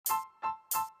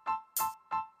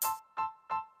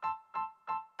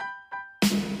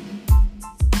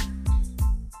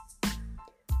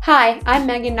Hi, I'm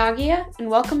Meghan and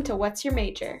welcome to What's Your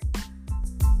Major?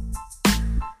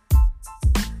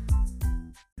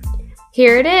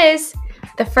 Here it is,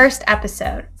 the first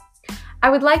episode. I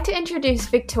would like to introduce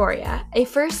Victoria, a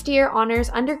first-year honors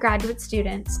undergraduate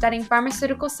student studying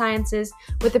pharmaceutical sciences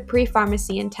with a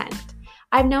pre-pharmacy intent.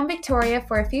 I've known Victoria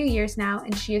for a few years now,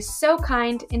 and she is so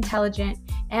kind, intelligent,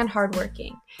 and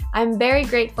hardworking. I'm very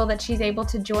grateful that she's able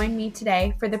to join me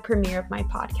today for the premiere of my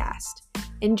podcast.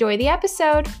 Enjoy the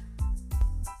episode!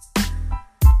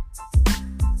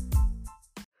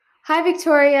 Hi,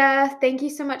 Victoria. Thank you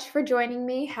so much for joining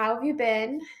me. How have you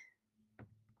been?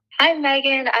 Hi,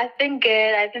 Megan. I've been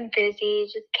good. I've been busy.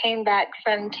 Just came back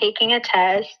from taking a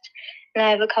test, and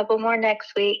I have a couple more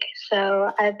next week.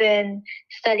 So I've been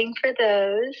studying for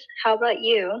those. How about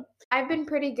you? I've been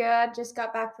pretty good. Just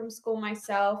got back from school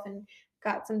myself and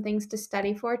got some things to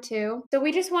study for too. So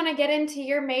we just want to get into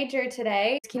your major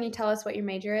today. Can you tell us what your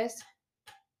major is?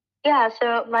 Yeah,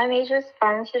 so my major is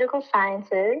Pharmaceutical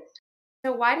Sciences.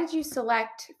 So why did you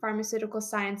select Pharmaceutical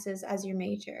Sciences as your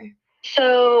major?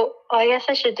 So I guess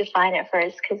I should define it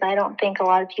first because I don't think a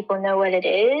lot of people know what it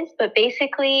is. But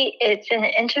basically, it's an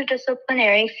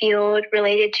interdisciplinary field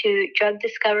related to drug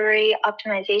discovery,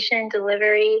 optimization,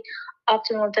 delivery,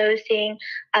 optimal dosing,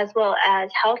 as well as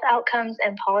health outcomes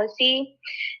and policy.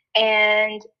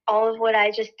 And all of what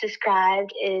I just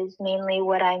described is mainly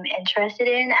what I'm interested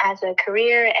in as a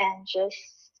career and just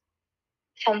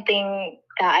something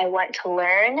that I want to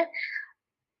learn.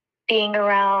 Being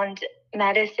around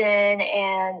medicine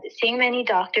and seeing many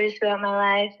doctors throughout my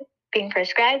life, being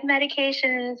prescribed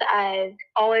medications, I've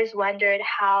always wondered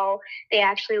how they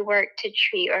actually work to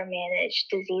treat or manage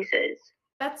diseases.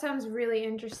 That sounds really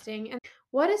interesting. And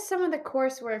what is some of the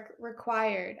coursework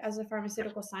required as a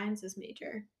pharmaceutical sciences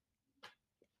major?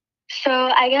 So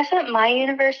I guess at my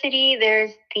university,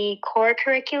 there's the core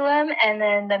curriculum and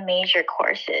then the major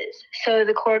courses. So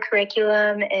the core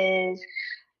curriculum is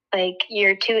like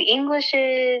your two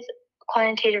Englishes,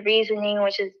 quantitative reasoning,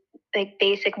 which is like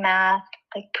basic math,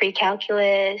 like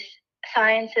pre-calculus,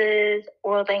 sciences,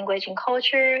 world language and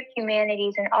culture,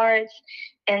 humanities and arts,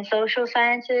 and social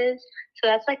sciences. So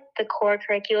that's like the core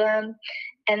curriculum.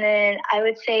 And then I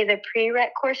would say the prereq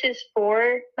courses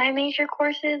for my major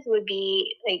courses would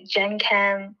be like Gen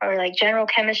Chem or like General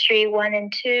Chemistry 1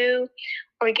 and 2,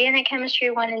 Organic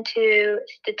Chemistry 1 and 2,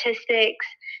 Statistics,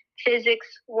 Physics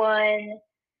 1,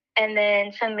 and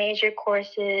then some major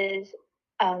courses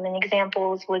and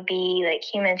examples would be like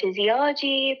human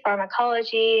physiology,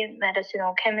 pharmacology,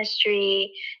 medicinal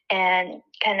chemistry, and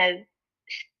kind of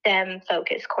STEM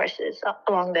focused courses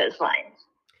along those lines.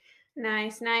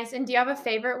 Nice. And do you have a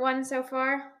favorite one so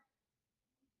far?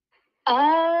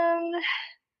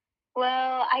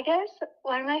 Well, I guess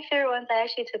one of my favorite ones I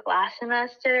actually took last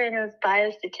semester, and it was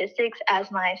biostatistics as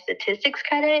my statistics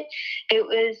credit. It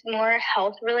was more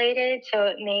health related, so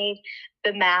it made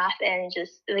the math and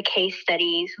just the case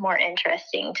studies more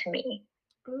interesting to me.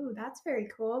 Ooh, that's very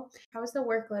cool. How was the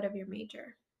workload of your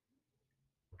major?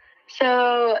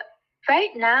 So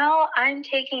right now I'm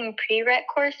taking prereq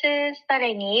courses that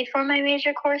I need for my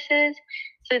major courses.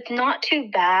 So it's not too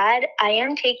bad. I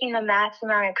am taking the max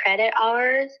amount of credit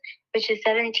hours, which is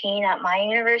 17 at my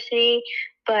university,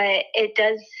 but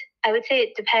I would say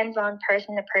it depends on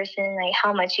person to person, like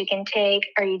how much you can take.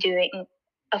 Are you doing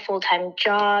a full-time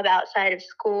job outside of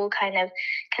school? Kind of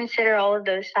consider all of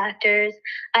those factors.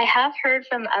 I have heard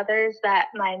from others that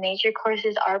my major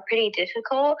courses are pretty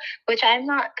difficult, which I'm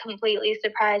not completely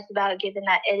surprised about given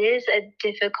that it is a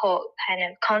difficult kind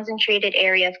of concentrated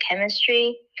area of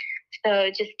chemistry. So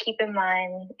just keep in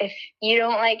mind, if you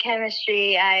don't like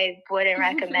chemistry, I wouldn't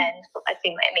recommend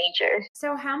selecting my major.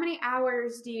 So how many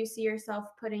hours do you see yourself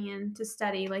putting in to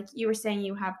study? Like you were saying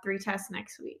you have 3 tests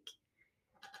next week.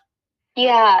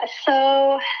 Yeah,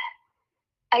 so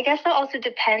I guess it also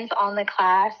depends on the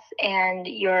class and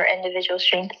your individual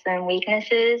strengths and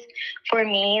weaknesses. For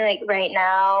me, like right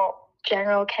now,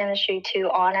 general chemistry 2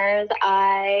 honors,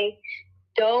 I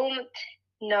don't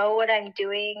know what I'm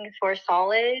doing for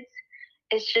solids.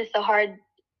 It's just a hard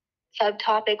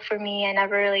subtopic for me. I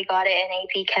never really got it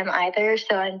in AP Chem either,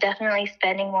 so I'm definitely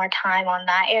spending more time on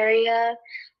that area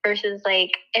versus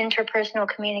like interpersonal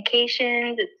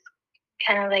communications. It's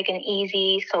kind of like an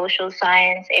easy social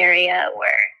science area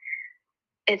where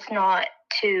it's not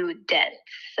too dense.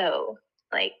 So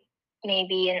like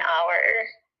maybe an hour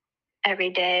every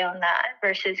day on that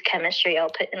versus chemistry, I'll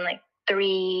put in like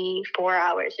 3-4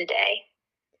 hours a day.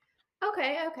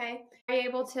 Okay. Are you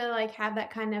able to like have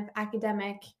that kind of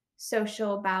academic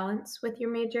social balance with your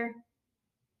major?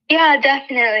 Yeah,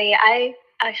 definitely. I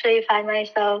actually find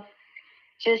myself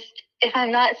just if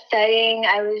I'm not studying,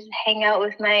 I would hang out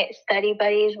with my study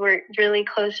buddies. We're really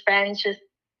close friends. Just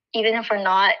even if we're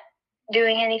not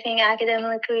doing anything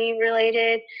academically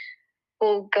related,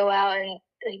 we'll go out and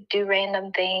like do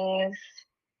random things.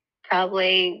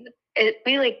 Probably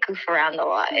we like goof around a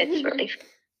lot. It's really fun.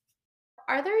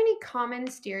 Are there any common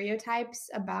stereotypes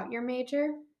about your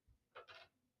major?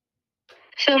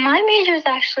 So my major is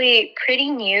actually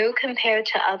pretty new compared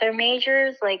to other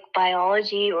majors like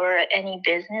biology or any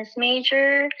business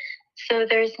major. So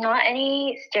there's not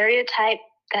any stereotype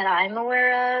that I'm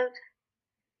aware of.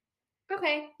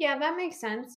 Okay, yeah, that makes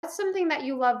sense. What's something that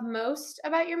you love most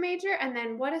about your major? And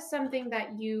then what is something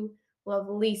that you love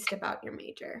least about your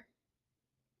major?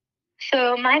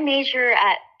 So my major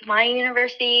at my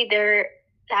university, there's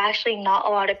actually not a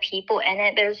lot of people in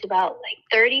it. There's about like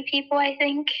 30 people, I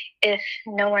think, if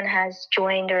no one has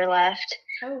joined or left.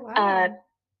 Oh, wow.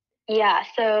 Yeah,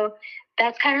 so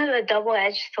that's kind of a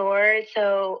double-edged sword.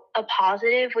 So a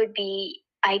positive would be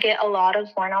I get a lot of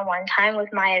one-on-one time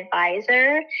with my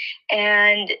advisor,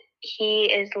 and he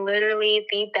is literally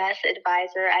the best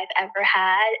advisor I've ever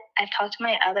had. I've talked to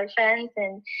my other friends,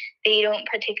 and they don't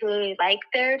particularly like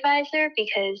their advisor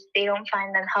because they don't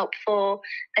find them helpful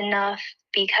enough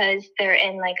because they're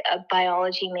in like a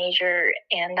biology major,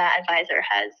 and that advisor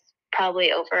has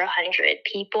probably over 100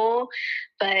 people,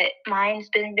 but mine's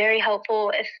been very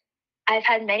helpful. If I've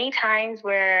had many times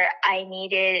where I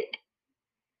needed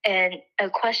a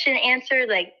question answered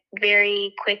like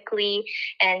very quickly,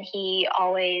 and he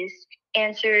always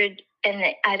answered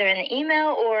either in the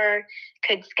email or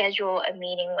could schedule a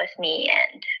meeting with me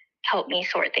and help me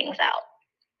sort things out.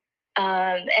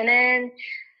 And then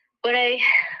what I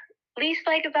least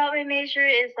like about my major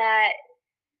is that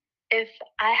if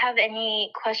I have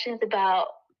any questions about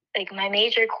like my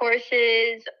major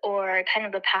courses or kind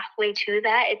of the pathway to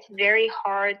that, it's very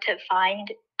hard to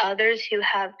find others who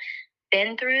have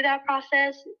been through that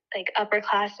process, like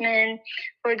upperclassmen,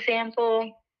 for example.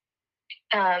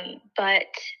 But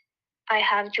I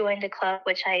have joined a club,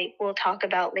 which I will talk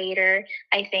about later,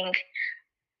 I think,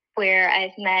 where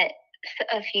I've met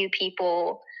a few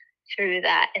people through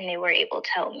that and they were able to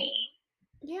help me.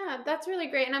 Yeah, that's really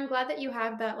great. And I'm glad that you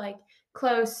have that like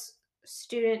close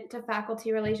student to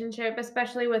faculty relationship,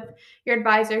 especially with your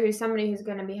advisor, who's somebody who's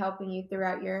going to be helping you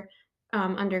throughout your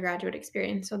undergraduate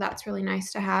experience. So that's really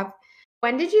nice to have.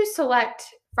 When did you select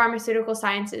pharmaceutical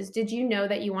sciences? Did you know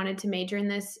that you wanted to major in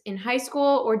this in high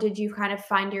school, or did you kind of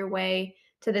find your way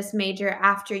to this major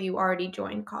after you already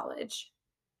joined college?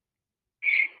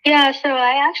 Yeah, so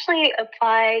I actually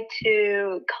applied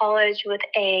to college with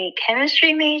a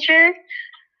chemistry major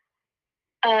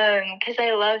because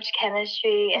I loved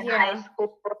chemistry in high Yeah.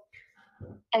 school.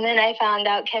 And then I found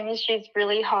out chemistry is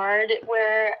really hard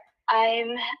where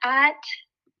I'm at.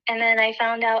 And then I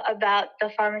found out about the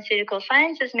pharmaceutical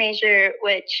sciences major,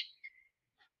 which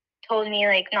told me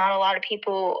like not a lot of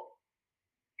people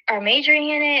are majoring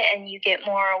in it and you get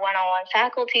more one-on-one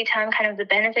faculty time, kind of the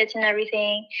benefits and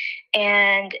everything.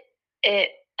 And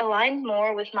it aligned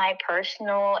more with my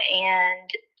personal and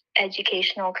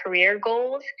educational career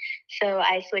goals. So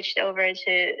I switched over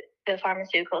to the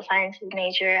pharmaceutical sciences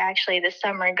major actually this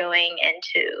summer going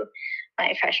into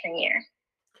my freshman year.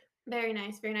 Very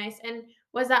nice, very nice. And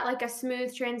was that like a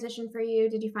smooth transition for you?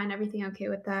 Did you find everything okay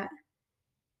with that?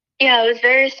 Yeah, it was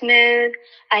very smooth.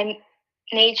 I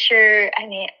made sure,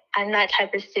 I'm that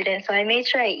type of student, so I made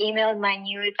sure I emailed my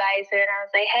new advisor and I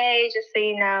was like, hey, just so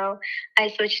you know, I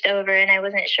switched over and I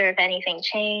wasn't sure if anything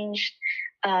changed.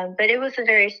 But it was a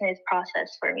very smooth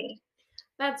process for me.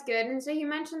 That's good. And so you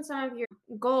mentioned some of your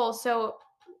goals. So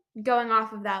going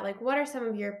off of that, like what are some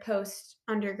of your post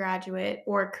undergraduate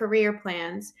or career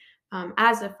plans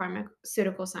as a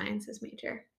pharmaceutical sciences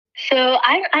major? So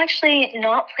I'm actually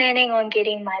not planning on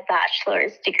getting my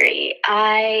bachelor's degree.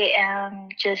 I am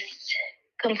just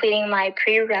completing my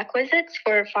prerequisites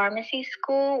for pharmacy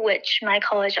school, which my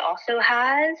college also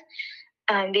has.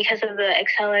 Because of the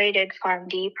accelerated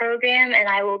PharmD program, and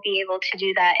I will be able to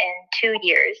do that in 2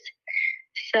 years.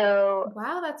 So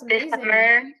Wow, that's this amazing.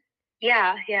 summer,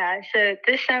 yeah. So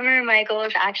this summer, my goal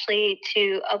is actually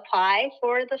to apply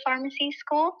for the pharmacy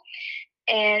school,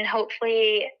 and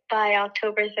hopefully by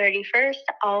October 31st,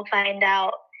 I'll find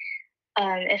out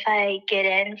if I get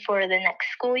in for the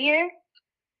next school year.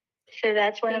 So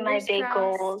that's one of my Fingers big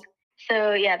crossed. goals.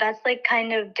 So yeah, that's like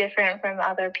kind of different from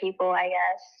other people, I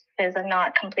guess, because I'm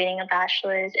not completing a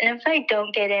bachelor's. And if I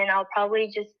don't get in, I'll probably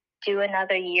just do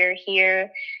another year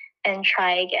here and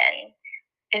try again.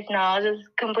 If not, I'll just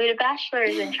complete a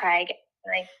bachelor's and try again.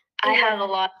 Like I have a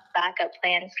lot of backup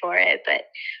plans for it, but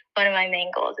one of my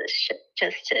main goals is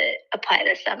just to apply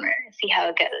this summer and see how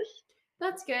it goes.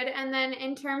 That's good. And then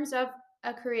in terms of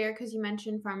a career, because you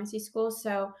mentioned pharmacy school,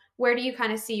 so where do you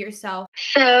kind of see yourself?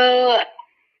 So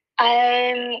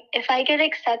if I get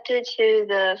accepted to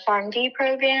the PharmD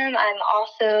program, I'm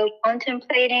also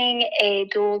contemplating a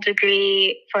dual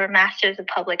degree for Masters of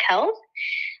Public Health,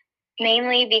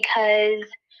 mainly because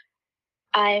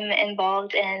I'm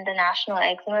involved in the National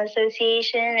Eczema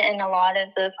Association, and a lot of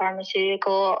the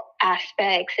pharmaceutical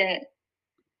aspects and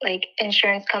like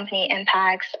insurance company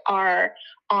impacts are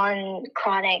on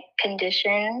chronic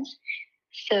conditions.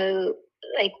 So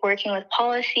like working with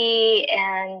policy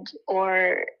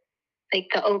or like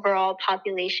the overall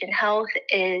population health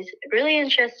is really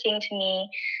interesting to me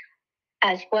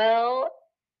as well.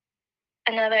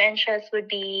 Another interest would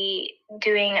be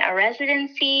doing a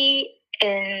residency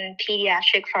in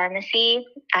pediatric pharmacy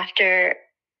after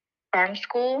pharm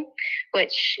school,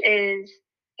 which is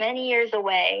many years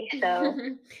away. So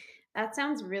that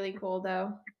sounds really cool,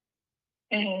 though.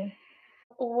 mm-hmm.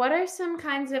 What are some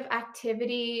kinds of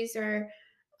activities or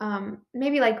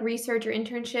maybe like research or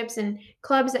internships and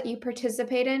clubs that you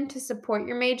participate in to support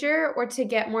your major or to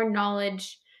get more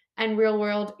knowledge and real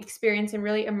world experience and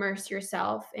really immerse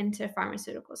yourself into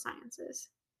pharmaceutical sciences?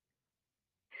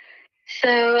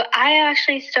 So I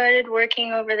actually started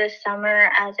working over the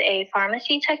summer as a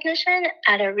pharmacy technician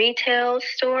at a retail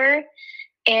store.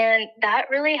 And that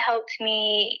really helped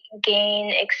me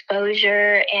gain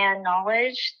exposure and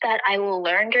knowledge that I will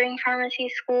learn during pharmacy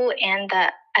school and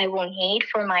that I will need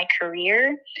for my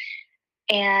career.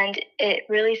 And it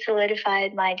really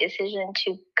solidified my decision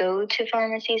to go to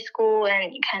pharmacy school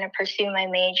and kind of pursue my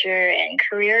major and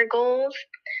career goals.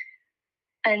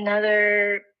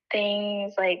 Another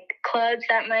things like clubs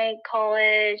at my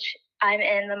college. I'm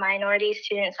in the Minority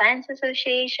Student Science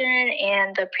Association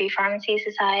and the Pre-Pharmacy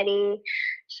Society.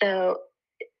 So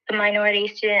the Minority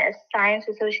Student Science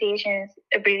Association is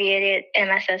abbreviated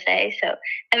MSSA. So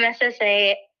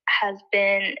MSSA has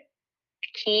been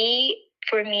key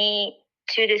for me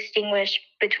to distinguish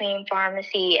between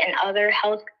pharmacy and other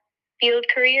health field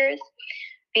careers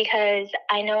because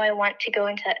I know I want to go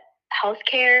into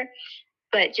healthcare,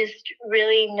 but just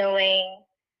really knowing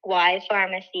why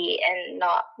pharmacy and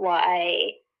not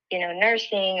why,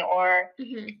 nursing or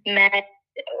med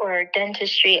or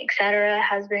dentistry, etc.,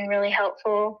 has been really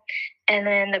helpful. And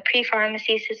then the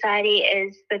Pre-Pharmacy Society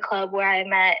is the club where I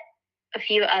met a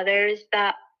few others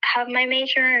that have my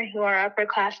major who are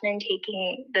upperclassmen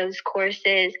taking those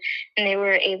courses, and they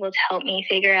were able to help me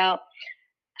figure out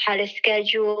how to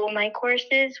schedule my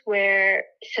courses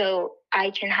so I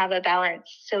can have a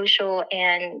balanced social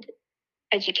and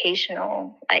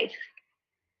educational life.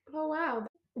 Oh, wow.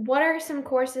 What are some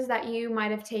courses that you might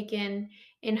have taken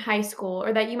in high school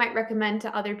or that you might recommend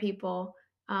to other people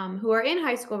who are in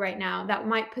high school right now that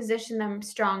might position them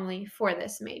strongly for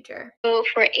this major? So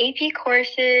for AP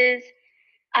courses,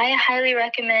 I highly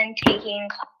recommend taking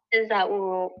classes that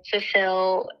will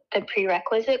fulfill the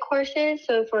prerequisite courses.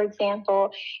 So for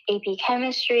example, AP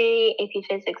Chemistry, AP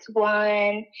Physics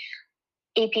 1,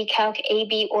 AP Calc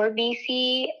AB or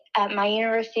BC. At my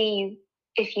university,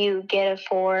 if you get a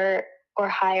 4 or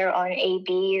higher on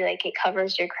AB, like it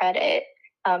covers your credit.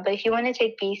 But if you want to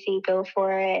take BC, go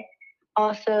for it.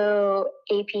 Also,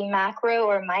 AP Macro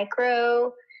or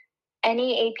Micro,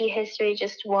 any AP History,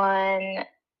 just one.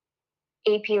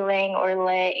 AP Lang or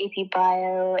Lit, AP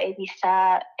Bio, AP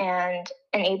Stat, and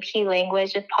an AP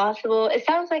Language if possible. It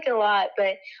sounds like a lot,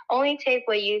 but only take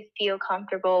what you feel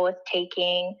comfortable with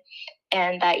taking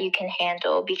and that you can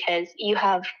handle because you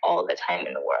have all the time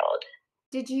in the world.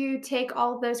 Did you take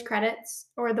all of those credits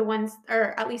or the ones,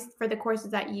 or at least for the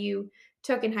courses that you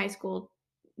took in high school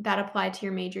that applied to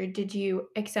your major, did you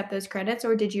accept those credits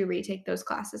or did you retake those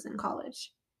classes in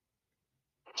college?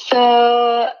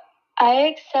 So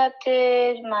I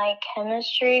accepted my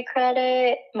chemistry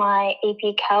credit, my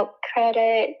AP Calc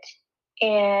credit,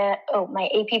 and my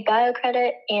AP Bio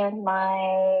credit, and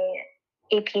my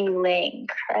AP Lang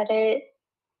credit.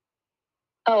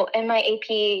 Oh, and my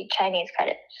AP Chinese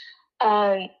credit.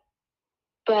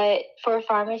 But for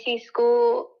pharmacy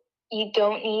school, you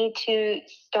don't need to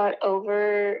start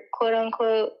over, quote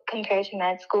unquote, compared to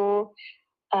med school.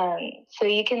 So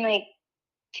you can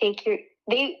take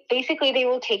they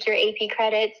will take your AP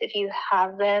credits if you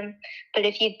have them, but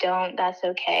if you don't, that's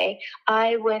okay.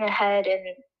 I went ahead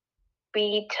and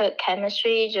retook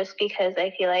chemistry just because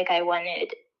I feel like I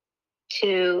wanted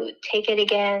to take it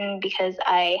again because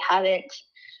I haven't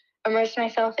immersed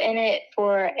myself in it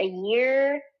for a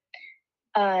year.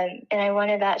 And I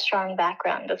wanted that strong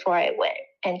background before I went.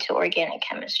 into organic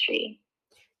chemistry.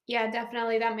 Yeah,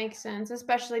 definitely. That makes sense,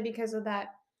 especially because of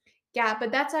that gap.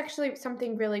 But that's actually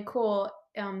something really cool,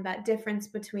 that difference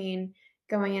between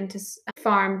going into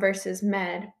farm versus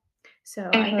med. So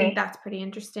I think that's pretty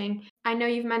interesting. I know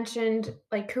you've mentioned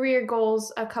like career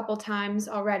goals a couple times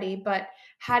already, but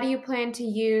how do you plan to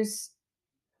use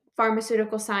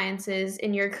pharmaceutical sciences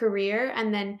in your career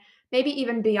and then maybe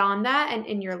even beyond that and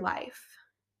in your life?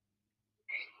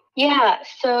 Yeah,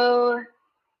 so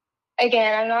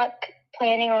again, I'm not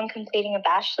planning on completing a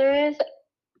bachelor's,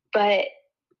 but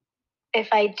if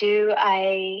I do,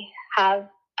 I have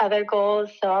other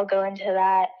goals, so I'll go into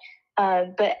that.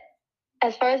 But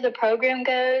as far as the program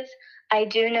goes, I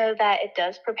do know that it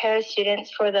does prepare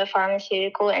students for the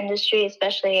pharmaceutical industry,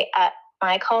 especially at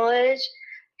my college,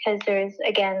 because there's,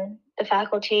 again, the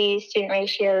faculty student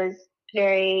ratio is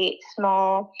very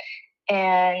small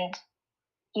and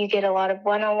you get a lot of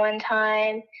one on one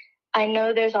time. I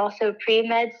know there's also pre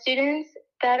med students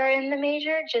that are in the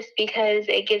major just because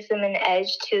it gives them an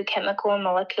edge to chemical and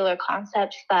molecular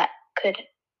concepts that could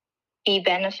be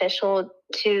beneficial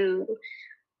to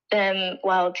them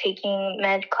while taking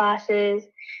med classes.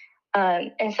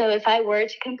 And so if I were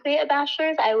to complete a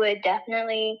bachelor's, I would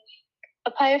definitely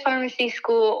apply to pharmacy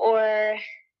school or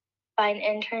find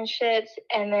internships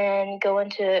and then go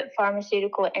into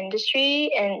pharmaceutical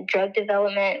industry and drug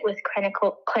development with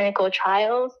clinical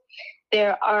trials.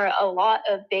 There are a lot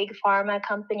of big pharma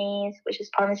companies, which is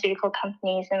pharmaceutical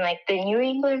companies in like the New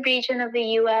England region of the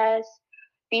US,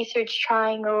 Research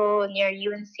Triangle near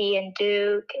UNC and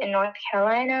Duke in North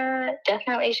Carolina,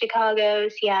 definitely Chicago,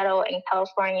 Seattle, and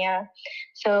California.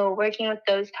 So working with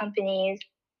those companies.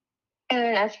 And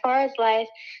then as far as life,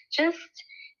 just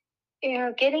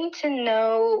getting to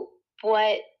know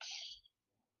what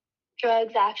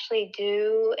drugs actually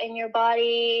do in your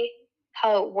body,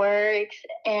 how it works,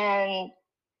 and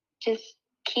just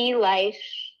key life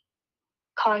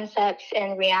concepts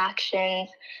and reactions,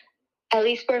 at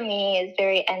least for me, is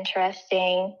very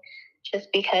interesting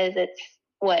just because it's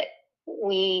what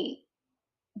we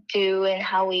do and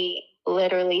how we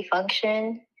literally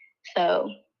function. So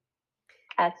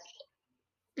that's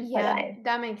Yeah,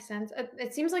 that makes sense.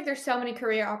 It seems like there's so many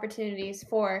career opportunities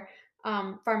for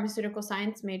pharmaceutical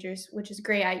science majors, which is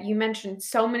great. You mentioned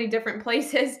so many different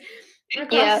places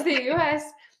across the US,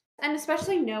 and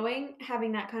especially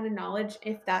having that kind of knowledge,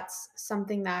 if that's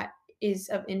something that is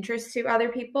of interest to other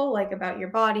people, like about your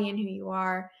body and who you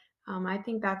are. I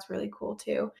think that's really cool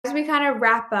too. As we kind of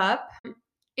wrap up,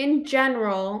 in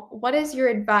general, what is your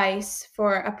advice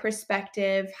for a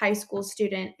prospective high school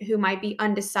student who might be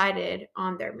undecided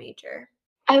on their major?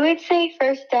 I would say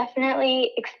first,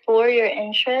 definitely explore your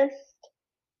interests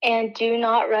and do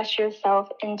not rush yourself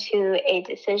into a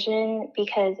decision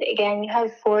because, again, you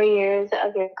have 4 years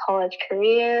of your college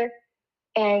career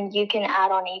and you can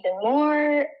add on even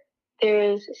more.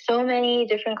 There's so many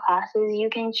different classes you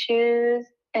can choose.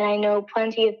 And I know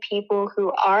plenty of people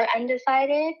who are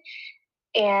undecided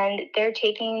and they're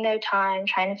taking their time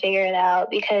trying to figure it out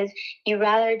because you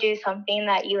rather do something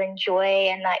that you enjoy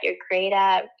and that you're great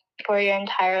at for your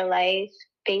entire life,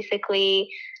 basically.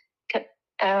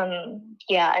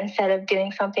 Instead of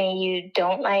doing something you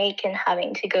don't like and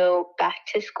having to go back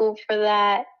to school for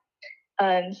that.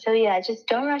 Just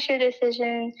don't rush your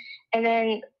decision. And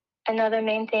then another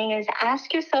main thing is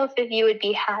ask yourself if you would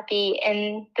be happy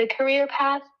in the career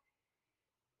path.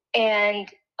 And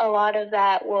a lot of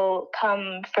that will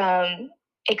come from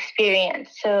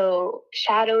experience. So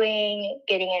shadowing,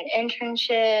 getting an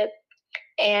internship.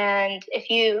 And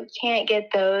if you can't get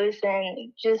those,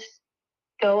 then just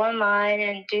go online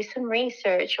and do some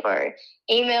research or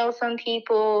email some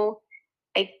people.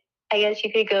 Like, I guess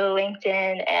you could go to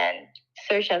LinkedIn and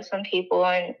search up some people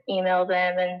and email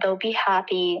them, and they'll be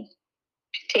happy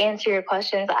to answer your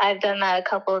questions. I've done that a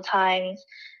couple of times,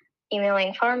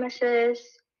 emailing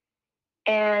pharmacists.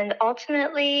 And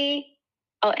ultimately,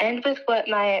 I'll end with what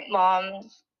my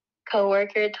mom's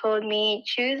coworker told me: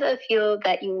 choose a field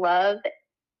that you love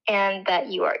and that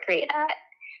you are great at.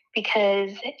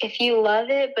 Because if you love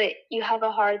it, but you have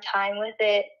a hard time with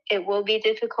it, it will be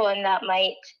difficult and that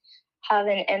might have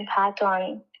an impact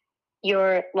on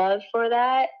your love for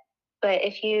that. But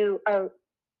if you are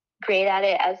great at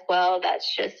it as well,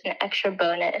 that's just an extra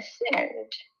bonus and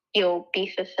you'll be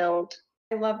fulfilled.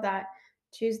 I love that.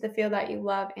 Choose the field that you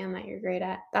love and that you're great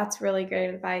at. That's really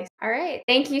great advice. All right.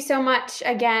 Thank you so much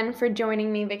again for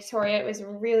joining me, Victoria. It was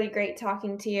really great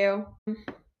talking to you.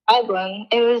 Problem.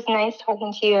 It was nice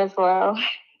talking to you as well.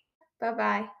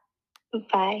 Bye-bye.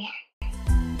 Bye.